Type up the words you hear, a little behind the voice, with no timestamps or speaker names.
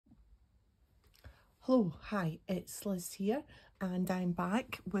Hello, hi, it's Liz here and I'm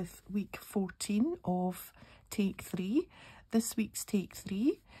back with week 14 of take 3. This week's take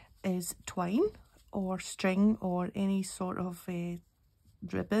 3 is twine or string or any sort of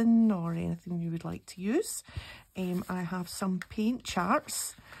ribbon or anything you would like to use. I have some paint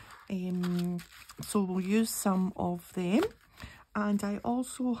charts, so we'll use some of them, and I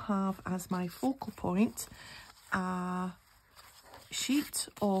also have as my focal point a sheet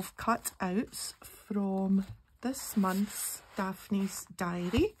of cutouts from this month's Daphne's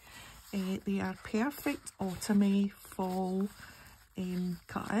Diary. They are perfect autumny fall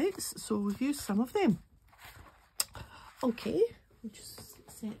cutouts, so we'll use some of them. Okay, we'll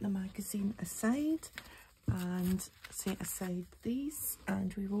just set the magazine aside and set aside these,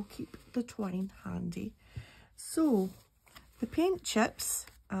 and we will keep the twine handy. So the paint chips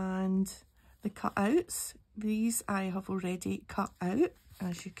and the cutouts, these I have already cut out,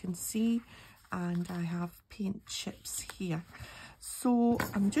 as you can see, and I have paint chips here. So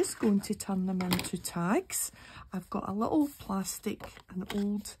I'm just going to turn them into tags. I've got a little plastic, an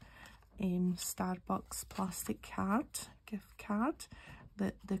old Starbucks plastic card, gift card,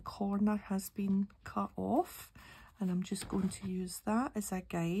 that the corner has been cut off, and I'm just going to use that as a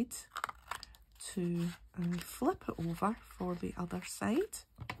guide to flip it over for the other side,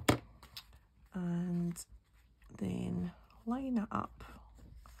 and then line it up,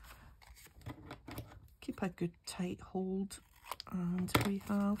 keep a good tight hold, and we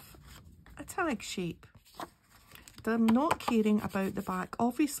have a tag shape. I'm not caring about the back.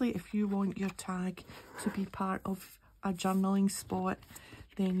 Obviously, if you want your tag to be part of a journaling spot,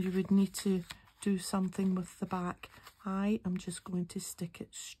 then you would need to do something with the back. I am just going to stick it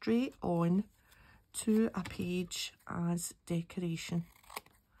straight on to a page as decoration,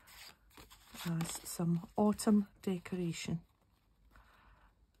 as some autumn decoration.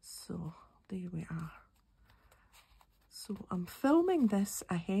 So there we are. So I'm filming this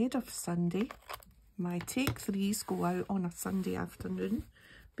ahead of Sunday. My take 3s go out on a Sunday afternoon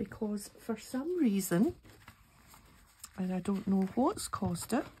because for some reason, and I don't know what's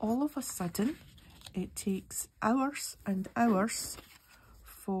caused it, all of a sudden it takes hours and hours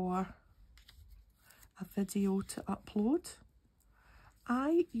for a video to upload.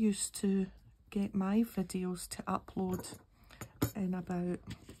 I used to get my videos to upload in about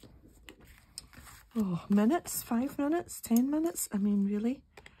minutes, 5 minutes, 10 minutes, I mean really.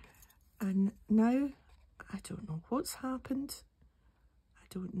 And now I don't know what's happened. I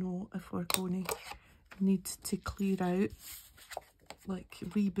don't know if we're going to need to clear out, like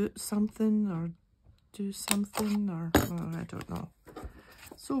reboot something or do something, or I don't know.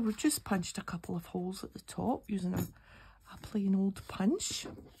 So we've just punched a couple of holes at the top using a plain old punch.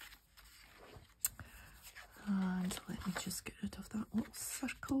 And let me just get rid of that little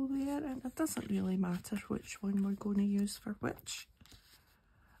circle there, and it doesn't really matter which one we're going to use for which.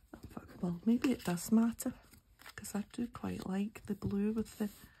 Well, maybe it does matter, because I do quite like the blue with the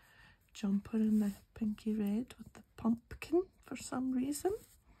jumper and the pinky red with the pumpkin for some reason.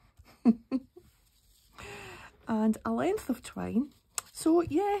 And a length of twine. So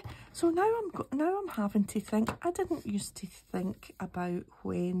yeah, so now I'm having to think. I didn't used to think about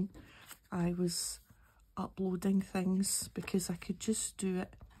when I was uploading things, because I could just do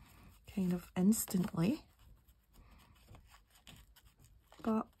it kind of instantly.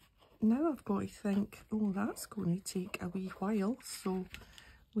 But now I've got to think, oh, that's going to take a wee while, so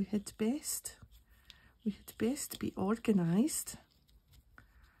we had best be organised.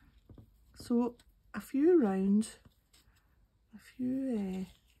 So a few the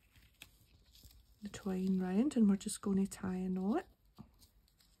twine round, and we're just going to tie a knot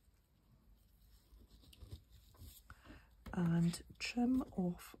and trim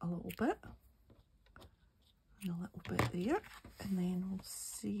off a little bit and a little bit there, and then we'll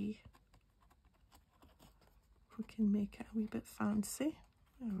see if we can make it a wee bit fancy.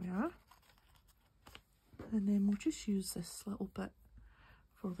 There we are. And then we'll just use this little bit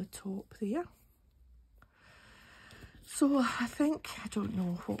for the top there. So I think, I don't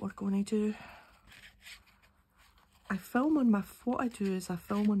know what we're going to do. What I do is I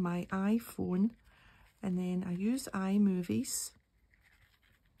film on my iPhone, and then I use iMovies,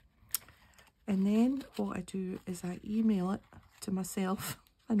 and then what I do is I email it to myself.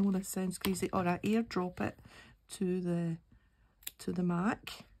 I know this sounds crazy, or I airdrop it to the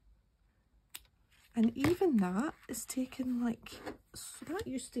Mac, and even that is taken, like, so that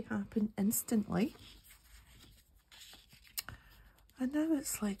used to happen instantly, and now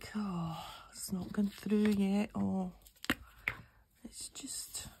it's like, oh, it's not gone through yet. Oh, it's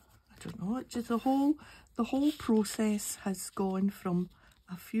just, I don't know, it just the whole process has gone from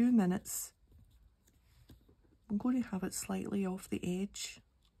a few minutes I'm going to have it slightly off the edge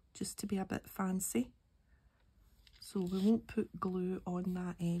just to be a bit fancy. So we won't put glue on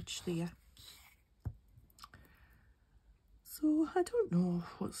that edge there. So I don't know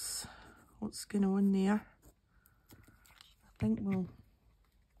what's going on there. I think I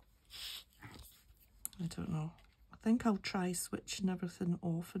don't know. I think I'll try switching everything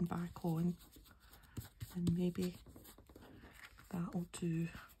off and back on, and maybe that'll do.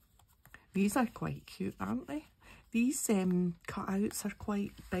 These are quite cute, aren't they? These cutouts are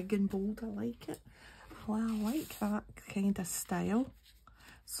quite big and bold. I like it. Well, I like that kind of style.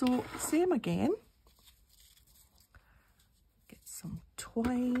 So same again. Get some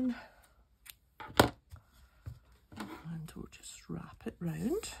twine and we'll just wrap it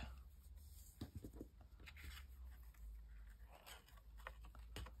round.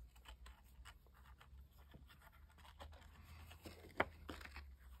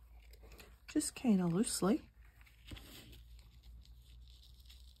 Just kind of loosely.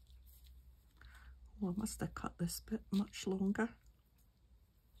 Oh, I must have cut this bit much longer.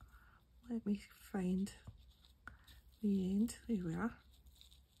 Let me find the end. There we are.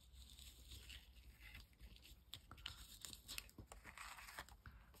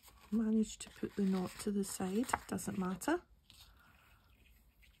 Managed to put the knot to the side, doesn't matter.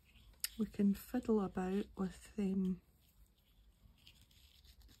 We can fiddle about with where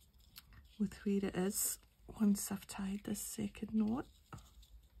it is once I've tied this second knot.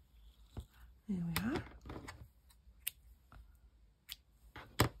 There we are.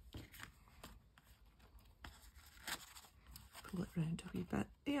 Pull it round a wee bit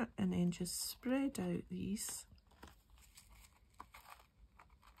there, and then just spread out these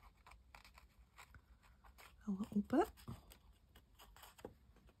a little bit.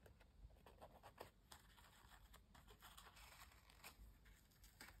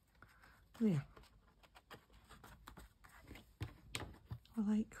 There. I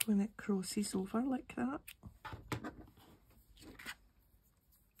like when it crosses over like that.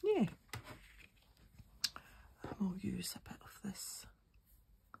 Yeah. And we'll use a bit of this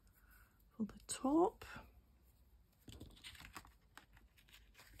for the top.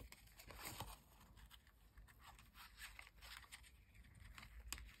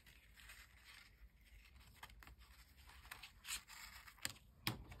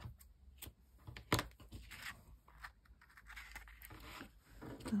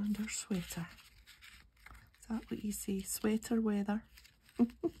 And our sweater. Is that what you say? Sweater weather.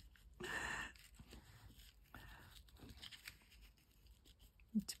 Need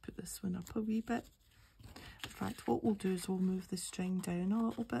to put this one up a wee bit. In fact, what we'll do is we'll move the string down a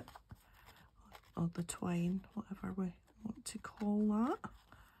little bit, or the twine, whatever we want to call that.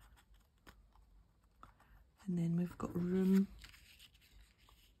 And then we've got room,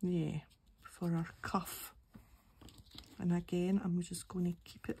 yeah, for our cuff. And again, I'm just going to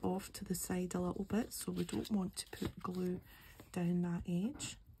keep it off to the side a little bit, so we don't want to put glue down that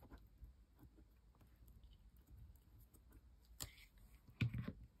edge.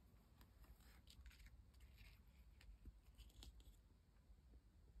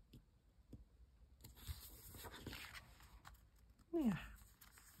 Yeah.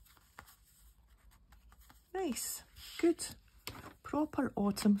 Nice. Good. Proper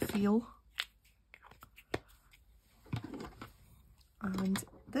autumn feel. And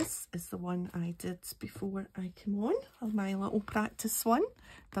this is the one I did before I came on my little practice one.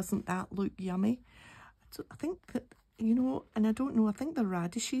 Doesn't that look yummy? I think that, you know, and I don't know, I think they're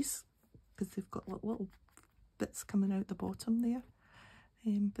radishes because they've got little bits coming out the bottom there.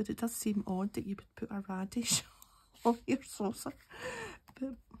 But it does seem odd that you would put a radish on your saucer.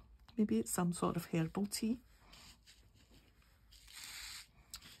 But maybe it's some sort of herbal tea.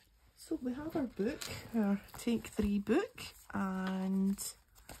 So we have our book, our Take 3 book, and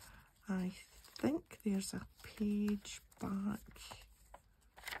I think there's a page back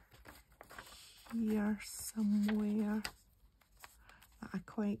here somewhere that I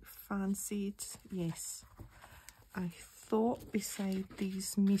quite fancied. Yes, I thought beside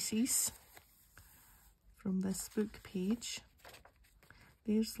these Macy's from this book page,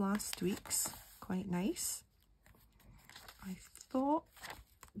 there's last week's, quite nice. I thought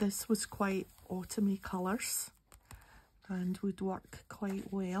this was quite autumny colours and would work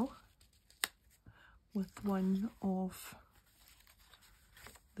quite well with one of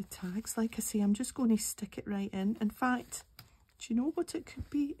the tags. Like I say, I'm just going to stick it right in. In fact, do you know what it could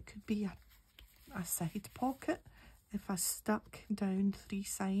be? It could be a side pocket if I stuck down 3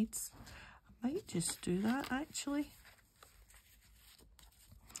 sides. I might just do that actually.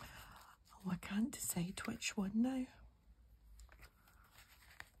 Oh, I can't decide which one now.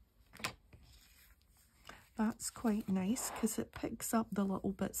 That's quite nice because it picks up the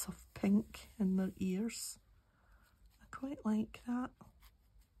little bits of pink in their ears. I quite like that.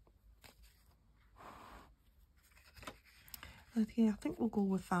 Okay, I think we'll go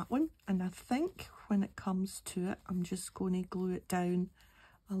with that one. And I think when it comes to it, I'm just going to glue it down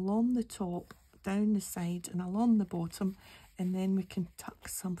along the top, down the side and along the bottom, and then we can tuck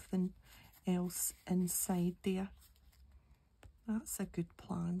something else inside there. That's a good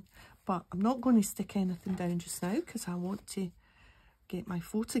plan. But I'm not going to stick anything down just now because I want to get my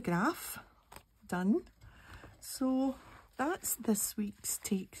photograph done. So that's this week's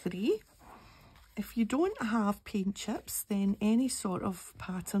take 3. If you don't have paint chips, then any sort of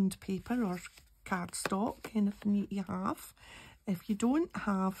patterned paper or cardstock, anything that you have. If you don't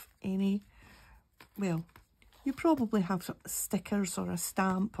have any, well, you probably have stickers or a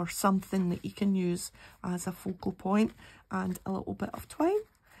stamp or something that you can use as a focal point, and a little bit of twine.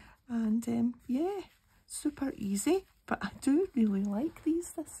 And yeah, super easy, but I do really like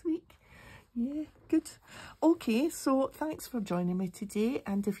these this week. Yeah, good. Okay, so thanks for joining me today,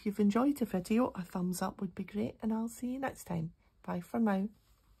 and if you've enjoyed the video, a thumbs up would be great, and I'll see you next time. Bye for now.